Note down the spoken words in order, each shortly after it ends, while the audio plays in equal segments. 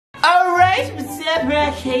guys! What's up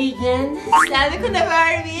mga kaigan? Sabi ko na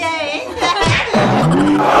Barbie eh!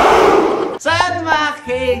 So yan mga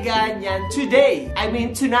kaigan yan, today, I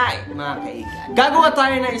mean tonight mga kaigan, gagawa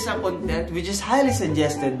tayo ng isang content which is highly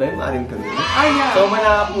suggested by Maring Camille. Yeah. So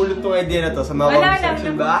manakapulot tong idea na to sa mga comment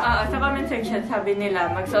section ba? Sa comment section sabi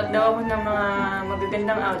nila, magsuot daw ako ng mga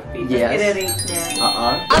magagandang outfit. Yes. Tapos i-rate niya.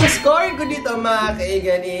 Ang scoring ko dito mga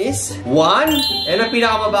kaigan is 1, yan ang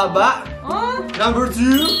pinakamababa. Number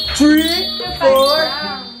 2, 3,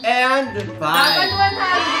 4, and 5. Dapat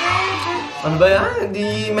 100. Ano ba yan?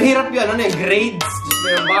 Hindi, mahirap yun. Ano eh, grades.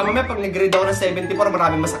 Baka mamaya pag nag-grade ako ng 74,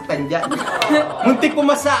 maraming masaktan dyan. Muntik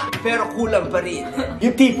pumasa, pero kulang pa rin.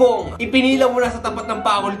 Yung tipong, ipinilaw mo na sa tapat ng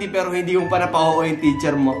faculty, pero hindi yung panapaho yung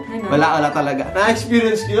teacher mo. Wala talaga.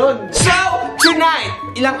 Na-experience ko yun. So,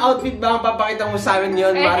 tonight, ilang outfit ba ang papakita mo sa amin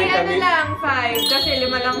yun, Maring Camille? Lang, 5. Kasi 5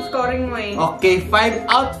 lang scoring mo eh. Okay, 5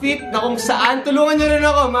 outfit na kung saan. Tulungan nyo rin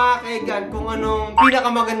ako, mga kaigan, kung anong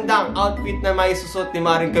pinakamagandang outfit na may susot ni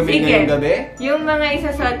Maring Camille ngayong gabi. Yung mga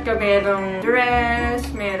isasuot ko, merong dress,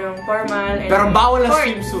 merong formal, and pero bawal na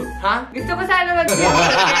swimsuit, ha? Gusto ko sana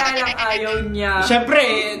mag-swimsuit, kaya lang ayaw niya. Siyempre,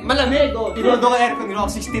 malamig, oh. Tinodo ko aircon,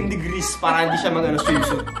 16 degrees para hindi siya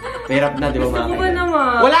mag-swimsuit. Mahirap na, di ba mga kaigan? Gusto ko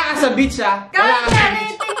naman. Wala ka sa beach, ha? Wala ka sa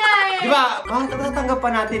beach. Di ba, matatanggap pa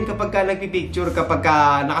natin kapag ka nagpipicture, kapag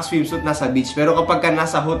ka naka-swimsuit na sa beach. Pero kapag ka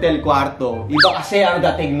nasa hotel kwarto, iba kasi ang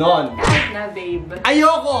dating nun. Kahit na, babe.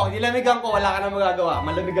 Ayoko! Nilamigan ko, wala ka na magagawa.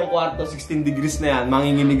 Malamig ang kwarto, 16 degrees na yan.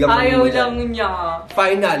 Manginginig ang ayaw lang niya.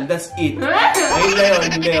 Final, that's it. Ayun na yun,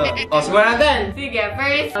 hindi yun. O, sumaran natin. Sige,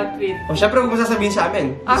 first outfit. O, syempre, huwag mo sasabihin sa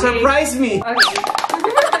amin. Okay. Surprise me! Okay.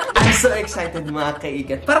 I'm so excited mga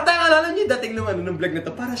kaigan. Para tayo alala niyo yung dating naman ng vlog na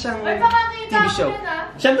to. Para siyang TV show.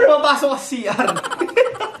 Siyempre, mapasok ka CR.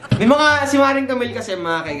 May mga, si Maring Camille kasi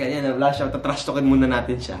mga kaigan, yan, flash out, tatrash talkin muna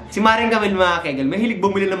natin siya. Si Maring Camille mga kaigan, mahilig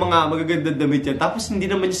bumili ng mga magagandang damit yan, tapos hindi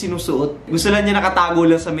naman niya sinusuot. Gusto lang niya nakatago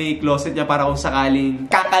lang sa may closet niya para kung sakaling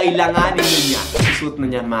kakailanganin niya, susuot na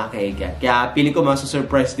niya mga kaigan. Kaya piling ko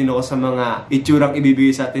masusurprise din ako sa mga itsurang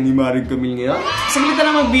ibibigay sa atin ni Maring Camille ngayon. Saglit na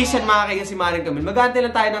lang mag-vision mga kaigan si Maring Camille. Mag-aantay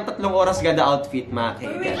lang tayo ng 3 oras gada outfit mga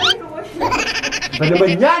kaigan. Ba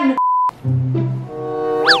naman yan?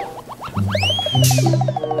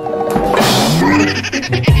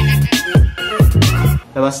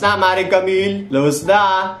 Labas na, Maring Camille. Labas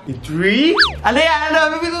na. 3? Ano yan?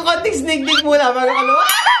 Ano? Bibig ko konting sneak peek muna bago ka luwa.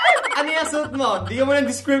 Ano yung suit mo? Bigyan mo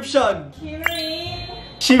ng description.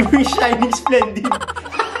 Shimmery, shining, splendid.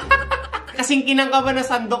 Kasing kinang ka ba na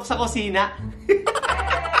sandok sa kusina?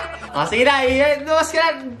 O, sige na. Labas ka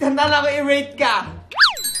na. Handa na ako i-rate ka.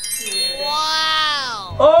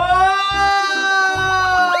 Wow! Oh!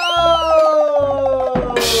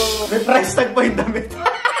 May price tag pa yung damit.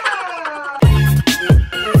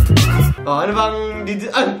 Oh, ano bang...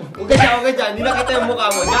 Huwag ka dyan. Hindi nakita yung mukha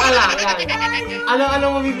mo. Nakalang yan.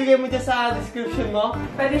 Ano mabibigay mo dyan sa description mo?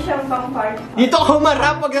 Pwede siyang pang party. Dito ka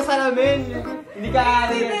humarap pag nasalamin. Hindi ka...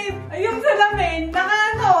 Yung salamin,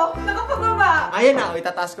 nakapagbaba. Ayan na,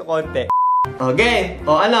 itataas ko konti. Okay.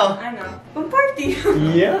 O, ano? Pang party.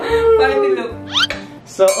 Yeah. Party look.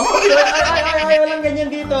 So, walang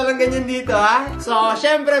ganyan dito, ha? So,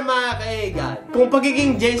 syempre mga kaigan, kung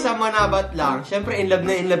pagiging Jayzam Manabat lang, syempre in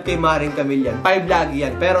love kay Maring Camille yan. 5 lagi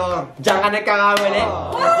yan. Pero, diyan ka nagkakamali.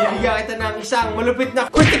 Ibigyan kita ng isang malupit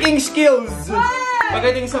na critiquing skills.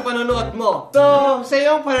 Pagdating sa panonood mo. So, sa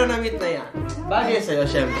iyong pananamit na yan, bagay sa'yo,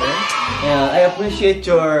 syempre. I appreciate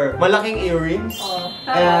your malaking earrings.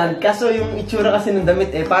 And kaso yung itsura kasi ng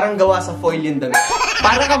damit parang gawa sa foil yung damit.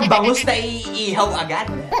 Parang kang bangus na iihaw agad.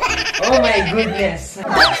 Oh my goodness.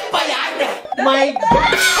 Pa yan! My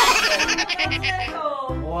God!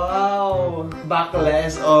 Wow!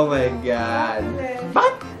 Backless. Oh my God.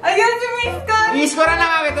 Bakit? Ayun, si Miss Con! I-score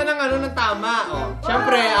na kita ng tama. Oh.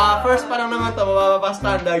 Siyempre, first pa lang naman to, mababa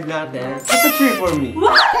standard natin. It's a 3 for me.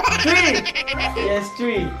 What? 3! Yes,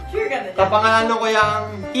 3. Sure ka na dyan. Kapangalanan ko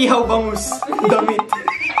yung ihaw bangus damit.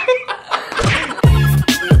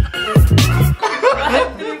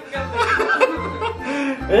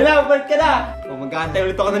 Ayun na, balik ka na. Mag-aantay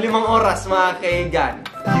ulit ako ng 5 oras, mga kaigan.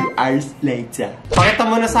 Few hours later. Pakita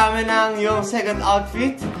mo na sa amin ang yung second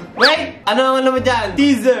outfit. Wait! Ano ang naman dyan?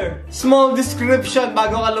 Teaser! Small description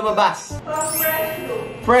bago ka lumabas.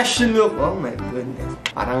 Fresh look. Oh my goodness.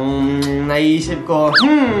 Parang naiisip ko,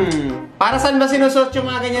 para saan ba sinusot yung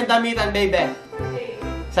mga ganyan damitan, baby?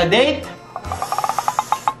 Sa date?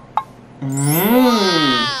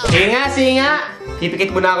 Sige nga.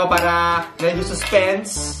 Pipikit muna ako para medyo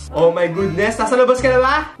suspense. Oh my goodness. Nasa labas ka na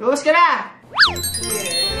ba? Labas ka na!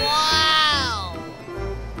 Wow!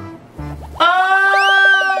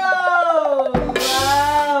 Oh!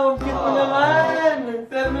 Wow! Cute mo naman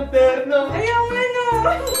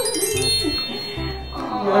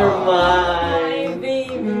You're mine.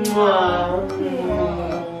 Baby.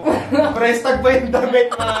 Prestag pa yung damit,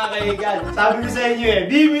 mga kaigan. Sabi ko sa inyo eh,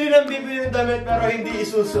 bibili ng damit pero hindi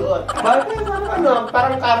isusuot. Bakit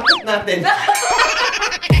parang carpet natin.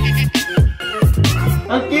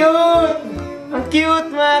 Ang cute! Ang cute,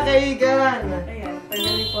 mga kaigan. Ayan,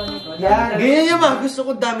 tagalin po nito. Yan, ganyan yung mga gusto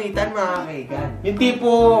ko damitan, mga kaigan. Yung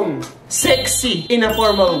tipong sexy in a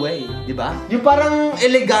formal way, di ba? Yung parang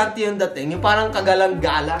elegante yung dating, yung parang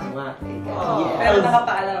kagalang-galang, mga kaigan. Yes. Pero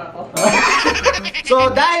nakapaalam ako. So,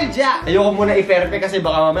 dahil dyan, ayoko muna i-fairpay kasi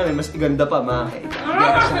baka mamaya may mas iganda pa, mga kaigan.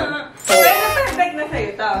 Pero perfect na sa'yo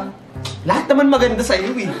ito. Lahat naman maganda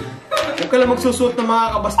sa'yo eh. Huwag ka lang magsusuot ng mga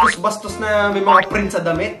kabastos-bastos na may mga print sa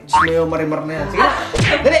damit. Diyos mo yung marimar na yan. Sige na,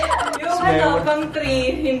 dali! Yung pang 3,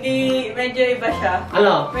 hindi, medyo iba siya.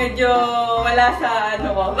 Ano? Medyo wala sa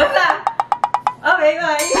ano ko. Basta! Okay,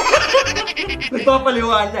 bye!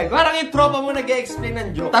 Nagpapaliwanag. Parang yung tropa mo nag-e-explain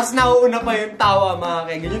ng joke. Tapos nauuna pa yung tawa, mga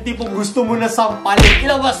kaigan. Yung tipong gusto mo na sampalin.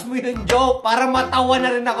 Ilabas mo yung joke para matawa na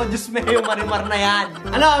rin ako. Diyos mo yung marimar na yan.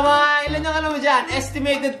 Ano, mga ilan yung ano mo dyan?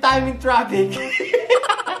 Estimated time in traffic.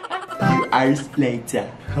 2 hours later.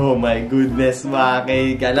 Oh my goodness, mga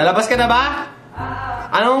kaigan. Lalabas ka na ba?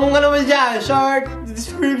 Anong ano mo dyan? Short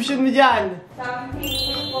description mo dyan?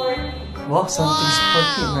 Something 40. Wow, something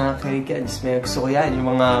sporty, mga kaigan. Diyos may gusto ko yan,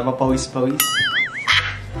 yung mga mapawis-pawis.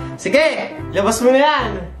 Sige, labas mo na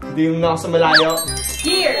yan. Hindi yung na ako sa malayo.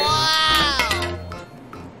 Here!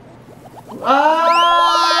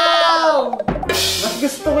 Wow! Mas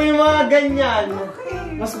gusto ko yung mga ganyan.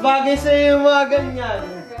 Mas bagay sa'yo yung mga ganyan.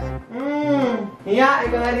 Hiya,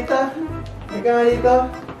 ikaw nga dito. Ikaw nga dito.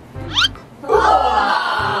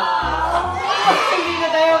 Hindi na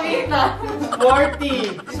tayo kita. Sporty!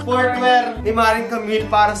 Sportwear ni Maring Camille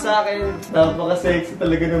para sa akin. Napaka-sexy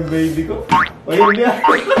talaga ng baby ko. O yun yan.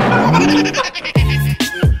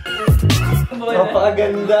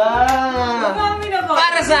 Napakaganda!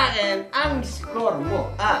 Para sa akin, ang score mo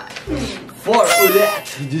ay 4 ulit.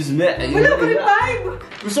 Diyos me. Wala pa yung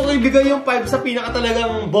 5! Gusto ko ibigay yung 5 sa pinaka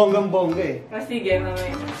talagang bonggang-bongga eh. Sige,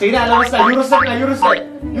 mamaya. Sige na, labas na. Eurostep na, Eurostep.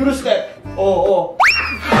 Eurostep. Oo.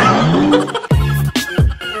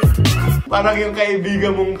 Parang yung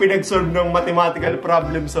kaibigan mong pinag-solve ng mathematical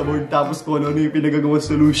problem sa board tapos kung ano yung pinagagawa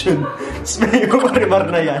solution. Smayo marimar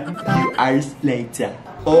na yan. 2 hours later.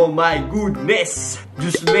 Oh my goodness!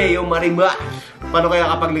 Diyos mayo marimar. Paano kaya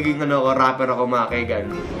kapag naging ano, rapper ako, mga kaigan?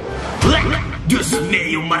 Diyos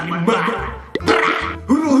mayo marimar.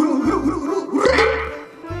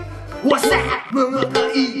 What's that, mga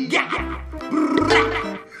kaigan?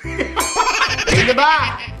 Ayun na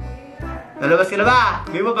ba? Nalabas ka na ba?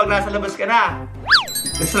 Ngayon mo pag nasa labas ka na.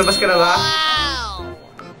 Nasa labas ka na ba?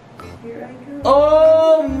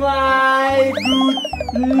 Oh my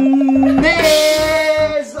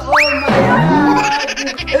goodness! Oh my God!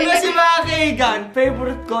 Ano kasi, mga kaigan,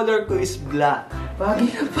 favorite color ko is black. Bagay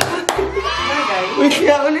na bagay. Wait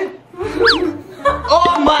nga ulit.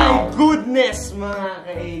 Oh my goodness, mga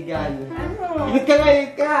kaigan. Ingat ka nga,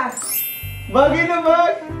 ingat ka. Bagay na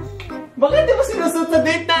bagay. Bakit di ba sinusuot sa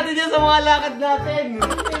date natin yan sa mga lakad natin?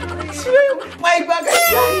 5 agad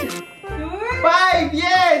yan! 5!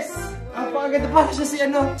 Yes! Ang pagaganda pa siya si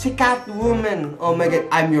ano? Si Catwoman. Oh my God,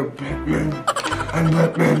 I'm your Batman. I'm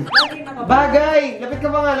Batman. Bagay! Lapit ka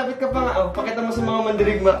pa nga, lapit ka pa nga. Oh, pakita mo sa mga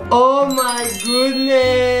mandirigma. Oh my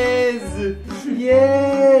goodness!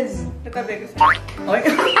 Yes! Natabi ko sa...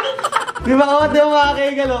 Okay. Di ba? Oh, di ba mga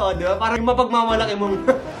kaigalo? Oh, di ba? Parang mapagmamalaki mong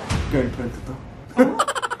girlfriend ko to.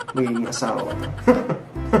 Magiging asawa ko.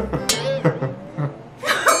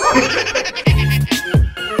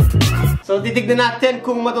 So, titignan natin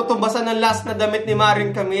kung matutumbasan ng last na damit ni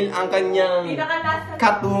Maring Camille ang kanyang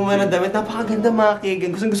Catwoman na damit. Napakaganda, mga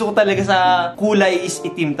kaigan. Gusto ko talaga sa kulay is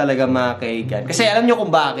itim talaga, mga kaigan. Kasi alam nyo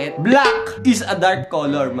kung bakit? Black is a dark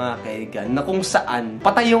color, mga kaigan. Na kung saan,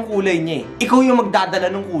 patay yung kulay niya eh. Ikaw yung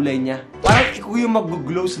magdadala ng kulay niya. Parang ikaw yung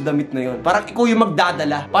mag-glow sa damit na yun. Parang ikaw yung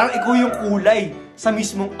magdadala. Parang ikaw yung kulay sa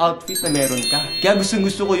mismong outfit na meron ka. Kaya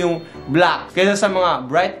gusto ko yung black kaysa sa mga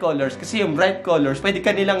bright colors. Kasi yung bright colors, pwede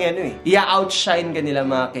ka nilang yan eh. I-outshine ka nila,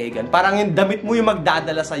 mga kaigan. Parang yung damit mo yung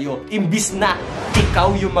magdadala sa'yo. Imbis na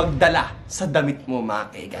ikaw yung magdala sa damit mo, mga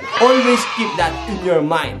kaigan. Always keep that in your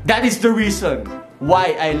mind. That is the reason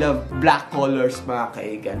why I love black colors, mga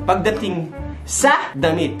kaigan. Pagdating sa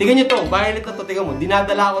damit. Tingnan nyo to, violet na to, tingnan mo.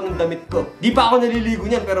 Dinadala ako ng damit ko. Di pa ako naliligo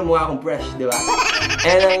niyan, pero mukha akong fresh, di ba?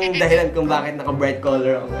 Ayan ang dahilan kung bakit naka-bright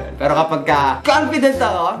color ako ngayon. Pero kapag confident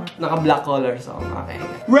ako, naka-black colors ako, mga kaigan.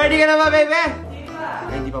 Ready ka na ba, baby?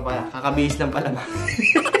 Hindi pa pala. Kakabihis lang pala.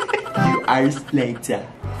 2 hours later.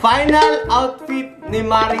 Final outfit ni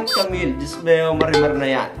Maring Camille. Diyos mo, marimar na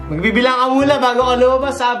yan. Magbibilang ka muna bago ka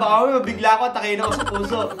lumabas ha. Baka may mabigla ako at takayin ako sa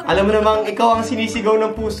puso. Alam mo namang ikaw ang sinisigaw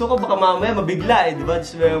ng puso ko. Baka mamaya mabigla eh. Diba?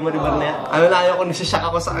 Diyos mo, marimar na yan. Ano na ayaw ko nasasyak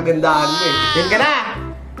ako sa kagandahan mo eh. Yan ka na!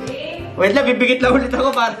 Wait lang, bibigit lang ulit ako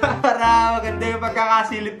para maganda yung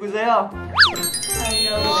pagkakasilip ko sa'yo.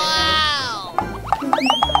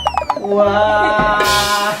 Wow!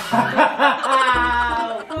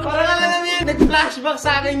 Parang alam naman yan, nag-flashback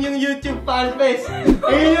sa akin yung YouTube fanfest.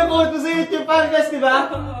 Ayun yung quote ko sa YouTube fanfest, di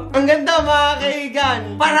ba? Ang ganda mga kaigan.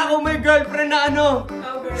 Para kung may girlfriend na ano,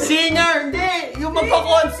 singer, hindi, yung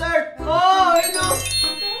magpa-concert. Oh, ano?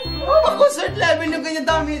 Oh, mag-concert level yung ganyan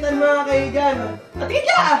damitan mga kaigan. Atingin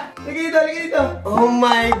ka! Lagay dito. Oh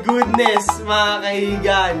my goodness, mga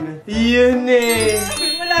kaigan. Yun eh.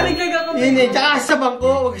 Malariglag ako. Yun eh, tsaka sa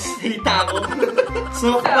bangko, mag-stayta ako.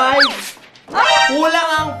 So, 5. Kulang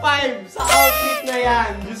ang 5 sa outfit na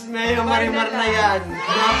yan. Diyos na yung marimar na yan.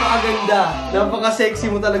 Napakaganda.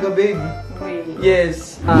 Napaka-sexy mo talaga, babe.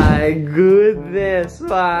 Yes. My goodness,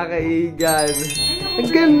 mga kaigan.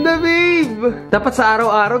 Ang ganda, babe. Dapat sa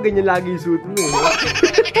araw-araw, ganyan lagi yung suit mo.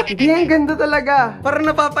 Hindi, ang ganda talaga. Parang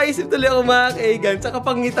napapaisip tuloy ako, mga kaigan. Sa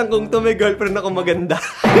kapangitan kong to, may girlfriend ako maganda.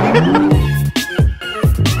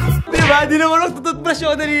 Diba? Di naman ako tututbrush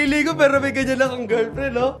ako naliligo pero may ganyan akong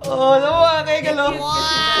girlfriend, no? Oo, alam mo mga kaigan, no?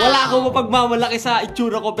 Wala akong mapagmamalaki sa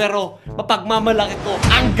itsura ko pero mapagmamalaki ko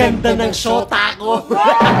ang ganda ng shota ko.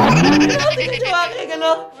 Tingnan nyo mga kaigan,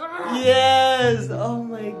 no? Yes! Oh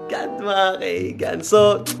my God, mga kaigan.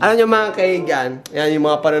 So, alam nyo mga kaigan, yan yung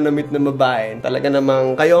mga pananamit na babae. Talaga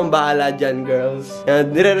namang kayo ang bahala dyan, girls.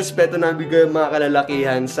 Yan, nire-respeto namin kayo mga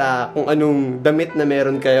kalalakihan sa kung anong damit na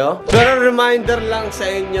meron kayo. Pero reminder lang sa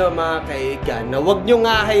inyo, mga kaigan, na huwag nyo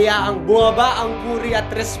nga hayaang bumaba ang puri at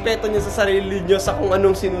respeto nyo sa sarili nyo sa kung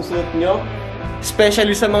anong sinusuot nyo.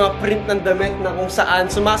 Especially sa mga print ng damit na kung saan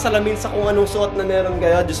sumasalamin sa kung anong suot na meron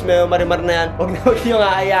kayo. Diyos mo, marimar na yan. Huwag nyo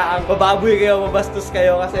nga hayaang mababoy kayo, mabastos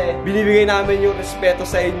kayo kasi binibigay namin yung respeto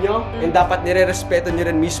sa inyo and dapat nire-respeto nyo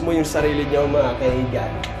rin mismo yung sarili nyo, mga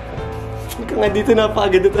kaigan. Ika nga dito,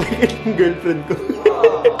 napakaganda talaga yung girlfriend ko.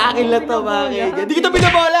 Akin lang to, mga kaigan. Hindi kita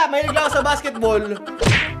binabola! Mahilig lang ako sa basketball.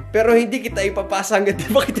 Pero hindi kita ipapasa hanggang di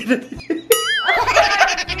ba kita natin.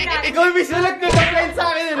 Ikaw mismo nag-pick-up line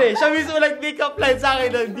sa akin yun eh. Siya mismo nag-pick-up line sa akin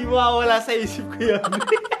yun. Hindi mawawala sa isip ko yan.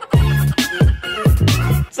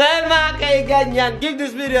 So yan mga kaigan yan. Give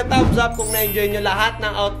this video a thumbs up kung na-enjoy nyo lahat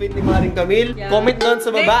ng outfit ni Maring Camille. Yeah. Comment doon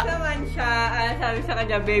sa baba. Next naman siya, sabi sa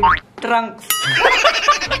kanya, babe, trunks.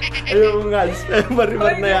 Ayun mo nga,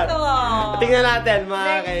 marimar na yan. Tingnan natin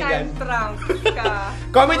mga kaigan. Next time, trunks ka.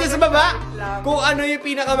 Comment nyo sa baba kung ano yung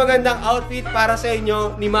pinakamagandang outfit para sa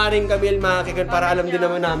inyo ni Maring Camille, mga kaigan, para alam din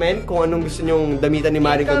naman namin kung anong gusto nyong damitan ni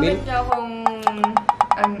Maring Camille. Comment nyo kung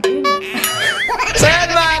so yan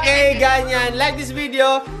mga kaigan yan. Like this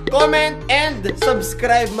video, comment, and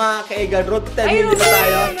subscribe mga kaigan. Road to 10 million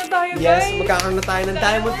na tayo. Yes, magkakaroon na tayo ng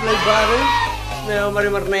Diamond Fly Barrel. Mayo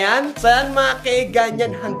marimar na yan. So yan mga kaigan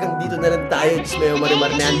yan. Hanggang dito na lang tayo. Mayo marimar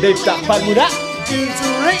na yan. Dave, takpan mo na. 3,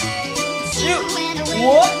 2,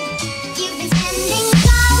 1.